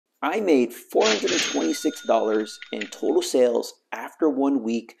I made $426 in total sales after 1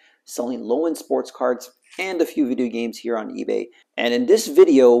 week selling low-end sports cards and a few video games here on eBay. And in this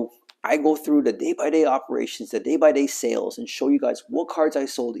video, I go through the day-by-day operations, the day-by-day sales, and show you guys what cards I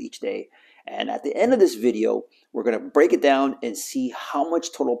sold each day. And at the end of this video, we're going to break it down and see how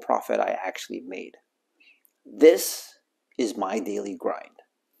much total profit I actually made. This is my daily grind.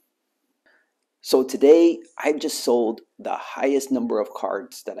 So today I've just sold the highest number of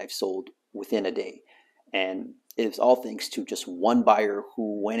cards that I've sold within a day. And it's all thanks to just one buyer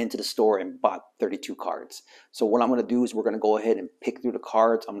who went into the store and bought 32 cards. So what I'm going to do is we're going to go ahead and pick through the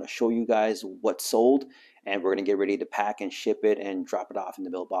cards. I'm going to show you guys what sold, and we're going to get ready to pack and ship it and drop it off in the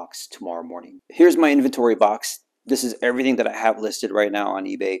mailbox tomorrow morning. Here's my inventory box. This is everything that I have listed right now on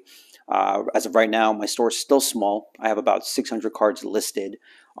eBay. As of right now, my store is still small. I have about 600 cards listed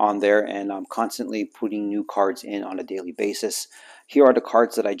on there, and I'm constantly putting new cards in on a daily basis. Here are the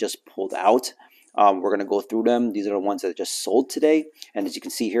cards that I just pulled out. We're going to go through them. These are the ones that I just sold today. And as you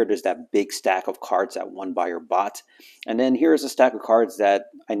can see here, there's that big stack of cards that one buyer bought. And then here's a stack of cards that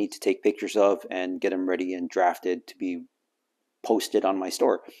I need to take pictures of and get them ready and drafted to be posted on my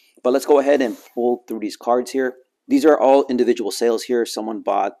store. But let's go ahead and pull through these cards here. These are all individual sales here. Someone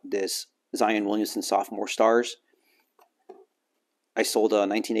bought this Zion Williamson Sophomore Stars. I sold a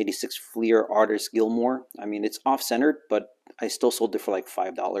 1986 Fleer Artist Gilmore. I mean, it's off-centered, but I still sold it for like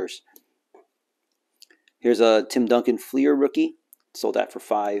 $5. Here's a Tim Duncan Fleer rookie. Sold that for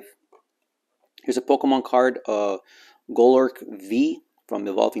 $5. Here's a Pokemon card, Golurk V from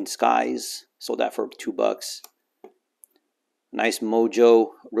Evolving Skies. Sold that for $2. Nice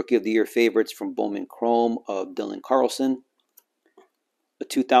Mojo Rookie of the Year favorites from Bowman Chrome of Dylan Carlson. A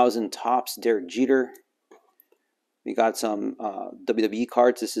 2000 Topps Derek Jeter. We got some WWE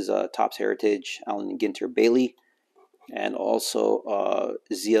cards. This is a Topps Heritage Allen Ginter Bailey, and also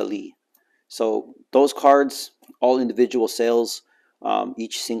Zia Lee. So those cards, all individual sales,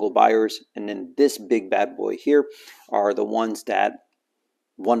 each single buyers. And then this big bad boy here are the ones that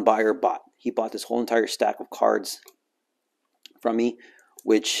one buyer bought. He bought this whole entire stack of cards from me,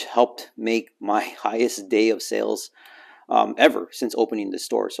 which helped make my highest day of sales ever since opening the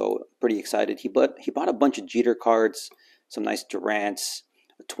store. So pretty excited. He bought a bunch of Jeter cards, some nice Durants,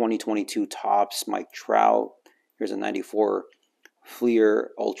 a 2022 Topps Mike Trout. Here's a 94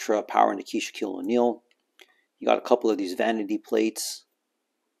 Fleer Ultra Power Nikki Shaquille O'Neal. You got a couple of these vanity plates,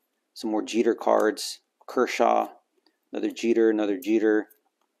 some more Jeter cards, Kershaw, another Jeter,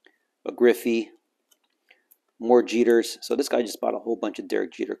 a Griffey, more Jeters. So this guy just bought a whole bunch of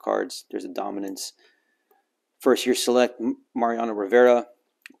Derek Jeter cards. There's a Dominance. First year select Mariano Rivera,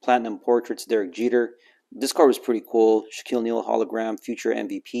 Platinum Portraits Derek Jeter. This card was pretty cool. Shaquille O'Neal hologram, future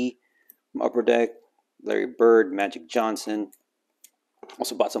MVP from Upper Deck. Larry Bird, Magic Johnson.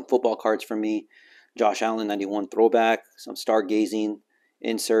 Also bought some football cards from me. Josh Allen 91 throwback, some stargazing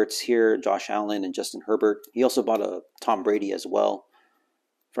inserts here. Josh Allen and Justin Herbert. He also bought a Tom Brady as well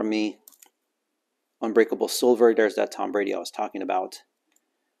from me. Unbreakable Silver. There's that Tom Brady I was talking about.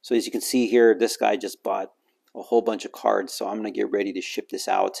 So as you can see here, this guy just bought a whole bunch of cards. So I'm going to get ready to ship this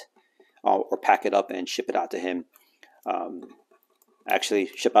out or pack it up and ship it out to him. Actually,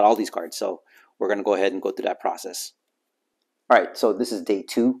 ship out all these cards. So we're going to go ahead and go through that process. All right, so this is day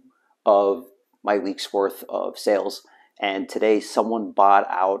 2 of my week's worth of sales. And today someone bought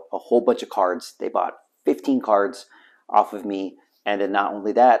out a whole bunch of cards. They bought 15 cards off of me. And then not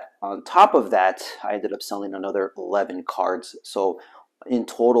only that, on top of that, I ended up selling another 11 cards. So in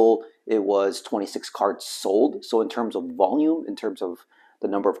total, it was 26 cards sold. So in terms of volume, in terms of the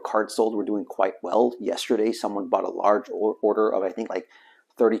number of cards sold, we're doing quite well. Yesterday, someone bought a large order of, I think, like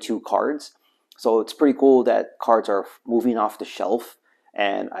 32 cards. So it's pretty cool that cards are moving off the shelf,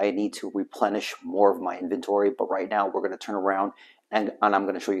 and I need to replenish more of my inventory. But right now, we're going to turn around, and I'm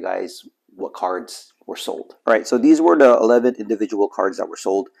going to show you guys what cards were sold. All right, so these were the 11 individual cards that were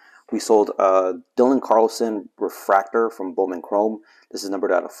sold. We sold Dylan Carlson Refractor from Bowman Chrome. This is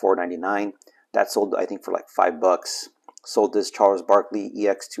numbered out of $4.99. That sold, I think, for like $5. Sold this Charles Barkley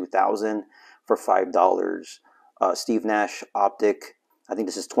EX2000 for $5. Steve Nash Optic. I think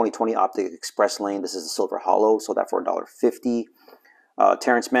this is 2020 Optic Express Lane. This is a Silver Hollow. Sold that for $1.50.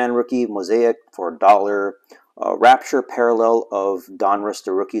 Terrence Mann Rookie Mosaic for $1. Rapture Parallel of Donruss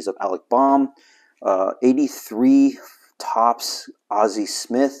the Rookies of Alec Baum. 83 Topps Ozzie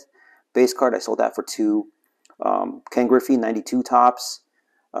Smith base card. I sold that for $2. Ken Griffey 92 Topps.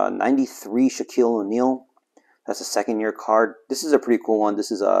 93 Shaquille O'Neal. That's a second-year card. This is a pretty cool one.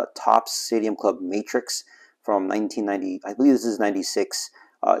 This is a Topps Stadium Club Matrix from 1990. I believe this is 96.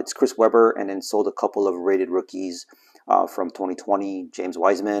 It's Chris Webber, and then sold a couple of rated rookies. from 2020, James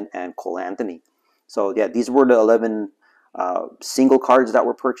Wiseman and Cole Anthony. So yeah, these were the 11 single cards that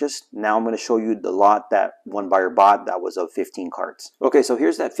were purchased. Now I'm going to show you the lot that one buyer bought that was of 15 cards. Okay, so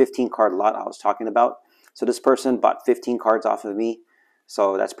here's that 15 card lot I was talking about. So this person bought 15 cards off of me.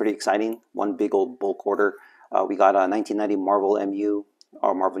 So that's pretty exciting. One big old bulk order. We got a 1990 Marvel MU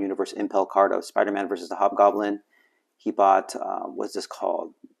or Marvel Universe Impel card of Spider-Man versus the Hobgoblin. He bought, what's this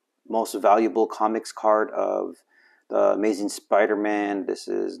called? Most Valuable Comics card of the Amazing Spider-Man. This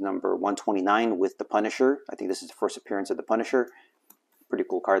is number 129 with the Punisher. I think this is the first appearance of the Punisher. Pretty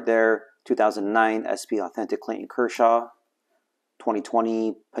cool card there. 2009 SP Authentic Clayton Kershaw.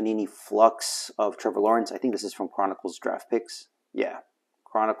 2020 Panini Flux of Trevor Lawrence. I think this is from Chronicles Draft Picks. Yeah,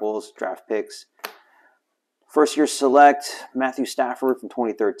 Chronicles Draft Picks. First Year Select Matthew Stafford from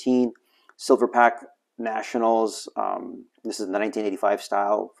 2013. Silver Pack Nationals. This is the 1985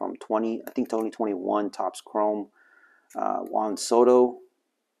 style from 2021 Topps Chrome. Juan Soto.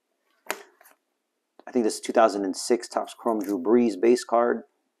 I think this is 2006 Topps Chrome Drew Brees base card.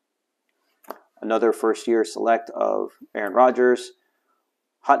 Another first year select of Aaron Rodgers.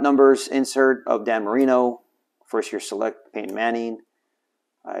 Hot numbers insert of Dan Marino. First year select Peyton Manning.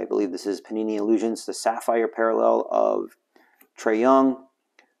 I believe this is Panini Illusions, the Sapphire parallel of Trae Young.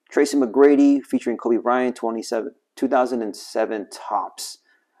 Tracy McGrady featuring Kobe Bryant, 2007 Topps.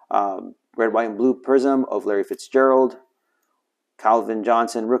 Red, white, and blue prism of Larry Fitzgerald. Calvin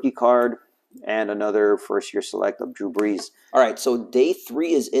Johnson rookie card. And another first year select of Drew Brees. All right, so day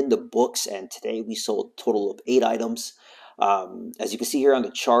 3 is in the books, and today we sold a total of 8 items. As you can see here on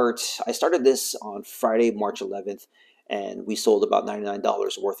the chart, I started this on Friday, March 11th, and we sold about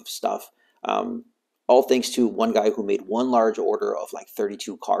 $99 worth of stuff. All thanks to one guy who made one large order of like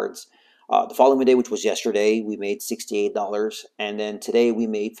 32 cards. The following day, which was yesterday, we made $68, and then today we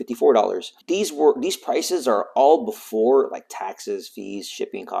made $54. These prices are all before like taxes, fees,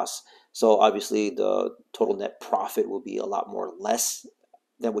 shipping costs. So obviously the total net profit will be a lot more less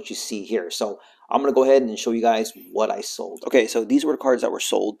than what you see here. So I'm going to go ahead and show you guys what I sold. Okay, so these were the cards that were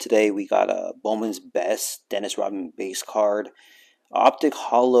sold today. We got a Bowman's Best Dennis Rodman base card, Optic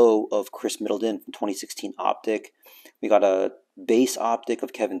Hollow of Chris Middleton from 2016 Optic. We got a base Optic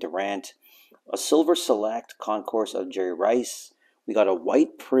of Kevin Durant, a Silver Select Concourse of Jerry Rice. We got a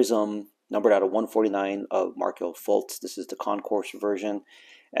white Prism numbered out of 149 of Markelle Fultz. This is the Concourse version,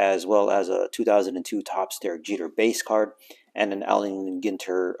 as well as a 2002 Topps Derek Jeter base card and an Allen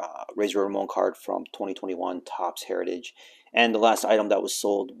Ginter Razor Ramon card from 2021 Topps Heritage. And the last item that was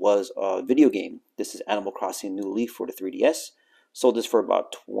sold was a video game. This is Animal Crossing New Leaf for the 3DS. Sold this for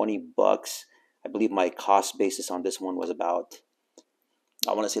about 20 bucks. I believe my cost basis on this one was about,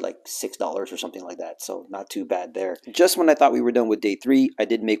 I want to say like $6 or something like that. So not too bad there. Just when I thought we were done with day 3, I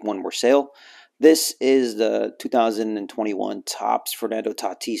did make one more sale. This is the 2021 Topps Fernando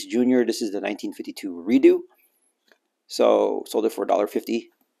Tatis Jr. This is the 1952 redo. So sold it for $1.50.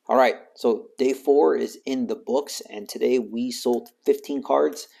 All right, so day 4 is in the books, and today we sold 15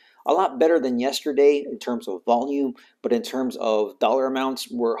 cards. A lot better than yesterday in terms of volume, but in terms of dollar amounts,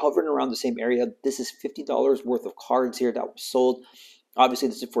 we're hovering around the same area. This is $50 worth of cards here that was sold. Obviously,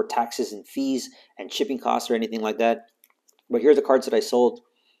 this is for taxes and fees and shipping costs or anything like that. But here are the cards that I sold.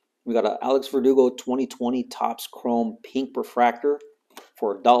 We got an Alex Verdugo 2020 Topps Chrome Pink Refractor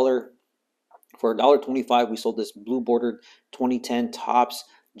for $1. For $1.25, we sold this blue bordered 2010 Topps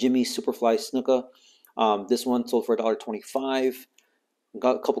Jimmy Superfly Snuka. This one sold for $1.25.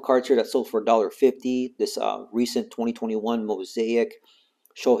 Got a couple cards here that sold for $1.50. This recent 2021 Mosaic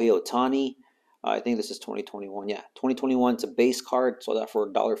Shohei Ohtani. I think this is 2021. Yeah, 2021. It's a base card. Sold that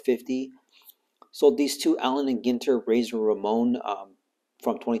for $1.50. Sold these two Allen and Ginter Razor Ramon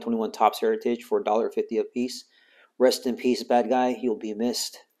from 2021 Topps Heritage for $1.50 a piece. Rest in peace, bad guy. He'll be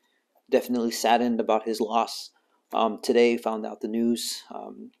missed. Definitely saddened about his loss. Today, found out the news.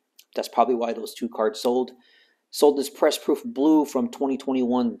 That's probably why those 2 cards sold. Sold this Press Proof Blue from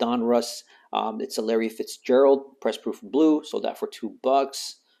 2021 Don Russ. It's a Larry Fitzgerald Press Proof Blue. Sold that for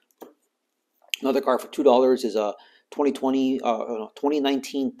 $2. Another card for $2 is a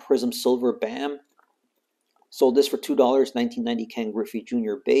 2019 Prism Silver Bam. Sold this for $2. 1990 Ken Griffey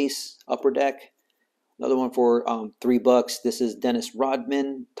Jr. base Upper Deck. Another one for $3. This is Dennis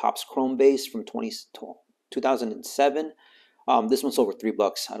Rodman Topps Chrome base from 2007. This one sold for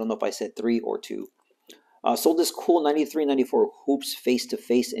 $3. I don't know if I said 3 or 2. Sold this cool 93-94 Hoops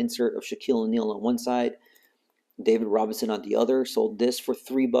face-to-face insert of Shaquille O'Neal on one side, David Robinson on the other. Sold this for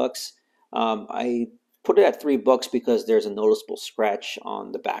 $3. I put it at $3 because there's a noticeable scratch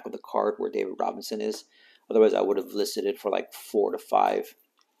on the back of the card where David Robinson is. Otherwise, I would have listed it for like $4 to $5.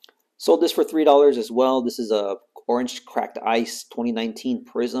 Sold this for $3 as well. This is a Orange Cracked Ice 2019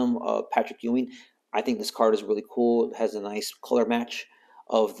 Prism of Patrick Ewing. I think this card is really cool. It has a nice color match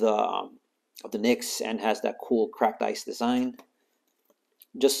of the Knicks and has that cool cracked ice design.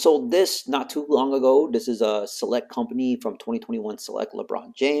 Just sold this not too long ago. This is a Select company from 2021 Select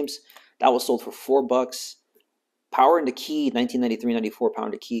LeBron James. That was sold for $4. Power and the Key 1993-94 Power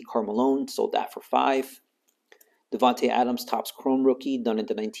and the Key Karl Malone, sold that for $5. Devontae Adams Topps Chrome rookie done in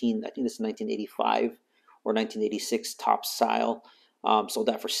the I think this is 1985 or 1986 Topps style, sold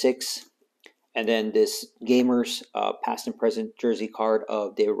that for $6. And then this Gamers past and present jersey card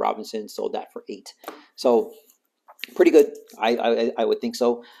of David Robinson, sold that for $8. So pretty good. I would think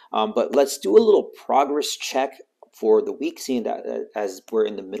so. But let's do a little progress check for the week, seeing that as we're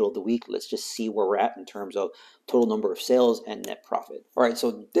in the middle of the week. Let's just see where we're at in terms of total number of sales and net profit. All right,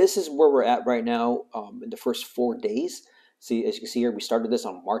 so this is where we're at right now in the first 4 days. See, as you can see here, we started this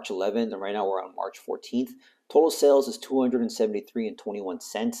on March 11th, and right now we're on March 14th. Total sales is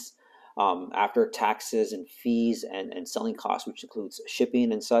 $273.21. After taxes and fees and selling costs, which includes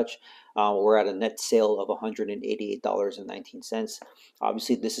shipping and such, we're at a net sale of $188.19.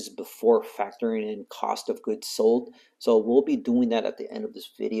 Obviously, this is before factoring in cost of goods sold. So we'll be doing that at the end of this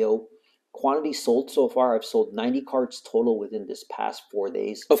video. Quantity sold so far, I've sold 90 cards total within this past 4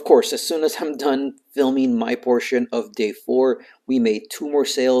 days. Of course, as soon as I'm done filming my portion of day 4, we made 2 more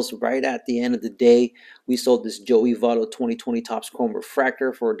sales right at the end of the day. We sold this Joey Votto 2020 Topps Chrome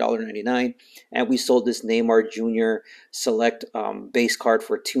Refractor for $1.99, and we sold this Neymar Jr. Select base card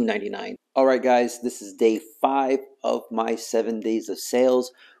for $2.99. All right, guys, this is day 5 of my 7 days of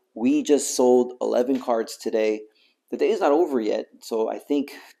sales. We just sold 11 cards today. The day is not over yet, so I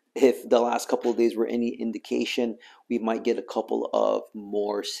think if the last couple of days were any indication, we might get a couple of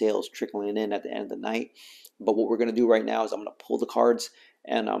more sales trickling in at the end of the night. But what we're going to do right now is I'm going to pull the cards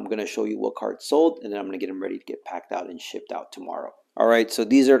and I'm going to show you what cards sold, and then I'm going to get them ready to get packed out and shipped out tomorrow. All right, so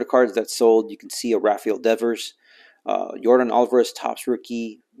these are the cards that sold. You can see a Rafael Devers, Yordan Alvarez Topps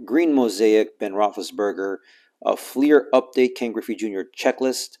rookie, green mosaic Ben Roethlisberger, a Fleer update Ken Griffey Jr.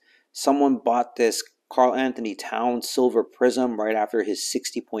 checklist. Someone bought this Karl Anthony Towns silver prism right after his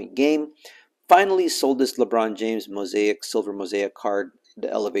 60-point game. Finally sold this LeBron James mosaic, silver mosaic card,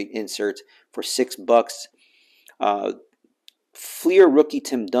 the Elevate insert, for $6. Fleer rookie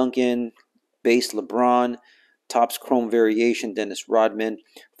Tim Duncan, base LeBron, Topps Chrome variation Dennis Rodman.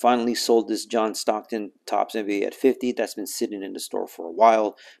 Finally sold this John Stockton Topps NBA at $50. That's been sitting in the store for a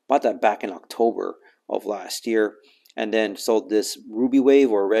while. Bought that back in October of last year. And then sold this Ruby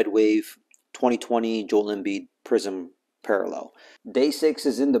Wave or Red Wave 2020 Joel Embiid Prism Parallel. Day 6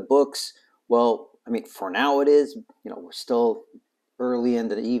 is in the books. Well, I mean, for now it is. We're still early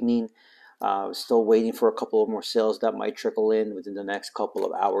into the evening. Still waiting for a couple of more sales that might trickle in within the next couple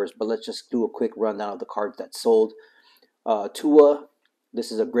of hours. But let's just do a quick rundown of the cards that sold. Tua,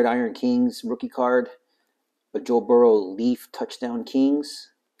 this is a Gridiron Kings rookie card. A Joe Burrow Leaf Touchdown Kings.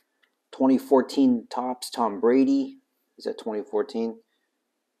 2014 Topps Tom Brady. Is that 2014?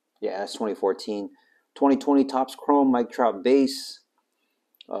 Yeah, that's 2014. 2020 Topps Chrome Mike Trout base.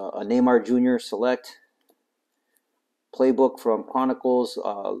 A Neymar Jr. Select. Playbook from Chronicles,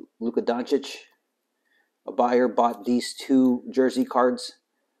 Luka Doncic. A buyer bought these 2 jersey cards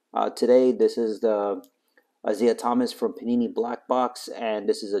today. This is the Isaiah Thomas from Panini Black Box, and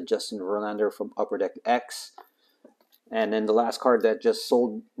this is a Justin Verlander from Upper Deck X. And then the last card that just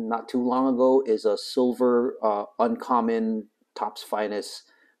sold not too long ago is a silver uncommon Topps Finest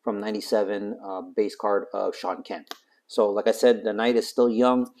from 97 base card of Sean Kent. So like I said, the night is still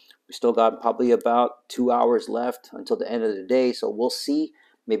young. We still got probably about 2 hours left until the end of the day. So we'll see.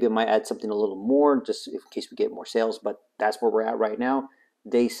 Maybe I might add something a little more just in case we get more sales. But that's where we're at right now.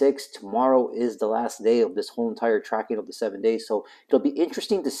 Day 6. Tomorrow is the last day of this whole entire tracking of the 7 days. So it'll be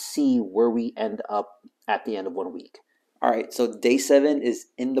interesting to see where we end up at the end of 1 week. All right, so day 7 is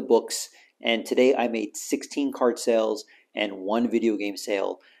in the books. And today I made 16 card sales and 1 video game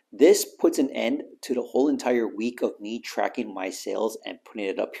sale. This puts an end to the whole entire week of me tracking my sales and putting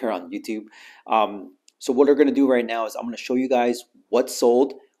it up here on YouTube. So what we're going to do right now is I'm going to show you guys what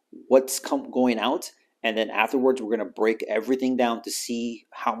sold, what's going out, and then afterwards we're going to break everything down to see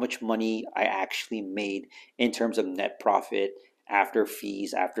how much money I actually made in terms of net profit after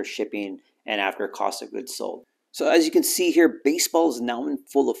fees, after shipping, and after cost of goods sold. So as you can see here, baseball is now in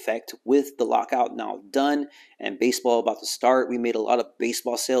full effect with the lockout now done and baseball about to start. We made a lot of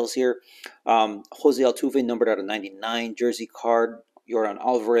baseball sales here. Jose Altuve numbered out of 99, jersey card, Yordan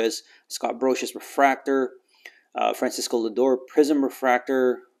Alvarez, Scott Brosius refractor, Francisco Lindor Prism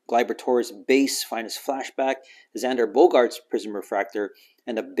refractor, Gleyber Torres base Finest Flashback, Xander Bogaerts Prism Refractor,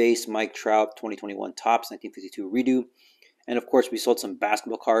 and a base Mike Trout 2021 Topps 1952 redo. And of course, we sold some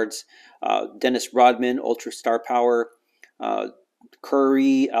basketball cards. Dennis Rodman Ultra Star Power,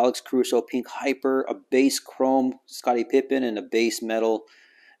 Curry, Alex Caruso Pink Hyper, a base Chrome Scottie Pippen, and a base metal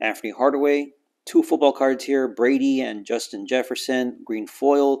Anthony Hardaway. Two football cards here, Brady and Justin Jefferson, green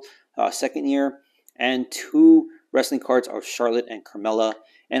foil, second year, and two wrestling cards of Charlotte and Carmella.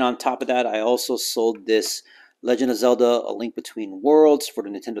 And on top of that, I also sold this Legend of Zelda: A Link Between Worlds for the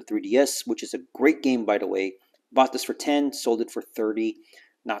Nintendo 3DS, which is a great game, by the way. Bought this for 10, sold it for 30.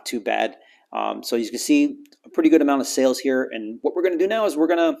 Not too bad. So you can see a pretty good amount of sales here. And what we're going to do now is we're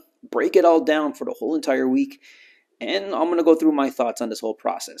going to break it all down for the whole entire week. And I'm going to go through my thoughts on this whole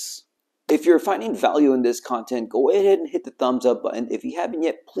process. If you're finding value in this content, go ahead and hit the thumbs up button. If you haven't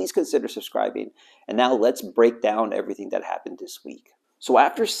yet, please consider subscribing. And now let's break down everything that happened this week. So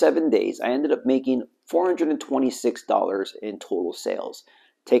after 7 days, I ended up making $426 in total sales.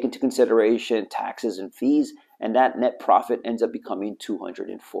 Take into consideration taxes and fees, and that net profit ends up becoming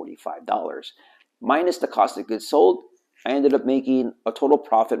 $245. Minus the cost of goods sold, I ended up making a total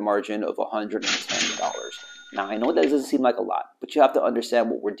profit margin of $110. Now, I know that doesn't seem like a lot, but you have to understand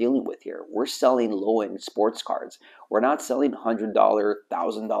what we're dealing with here. We're selling low-end sports cards. We're not selling $100,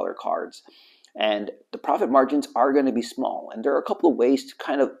 $1,000 cards. And the profit margins are going to be small. And there are a couple of ways to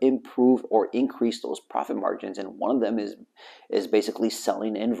kind of improve or increase those profit margins. And one of them is basically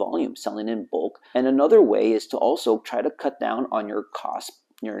selling in volume, selling in bulk. And another way is to also try to cut down on your cost.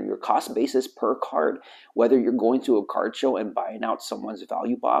 Your cost basis per card, whether you're going to a card show and buying out someone's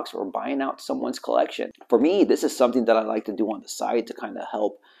value box or buying out someone's collection. For me, this is something that I like to do on the side to kind of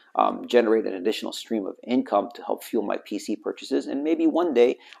help generate an additional stream of income to help fuel my PC purchases. And maybe one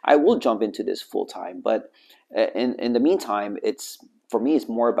day I will jump into this full time. But in the meantime, for me, it's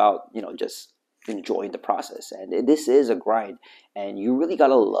more about just enjoying the process. And this is a grind, and you really got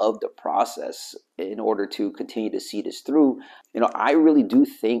to love the process in order to continue to see this through. I really do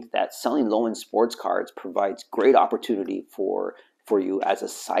think that selling low-end sports cards provides great opportunity for you as a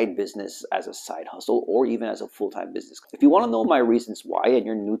side business, as a side hustle, or even as a full-time business. If you want to know my reasons why, and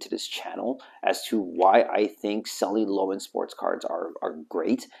you're new to this channel as to why I think selling low-end sports cards are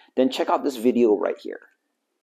great, then check out this video right here.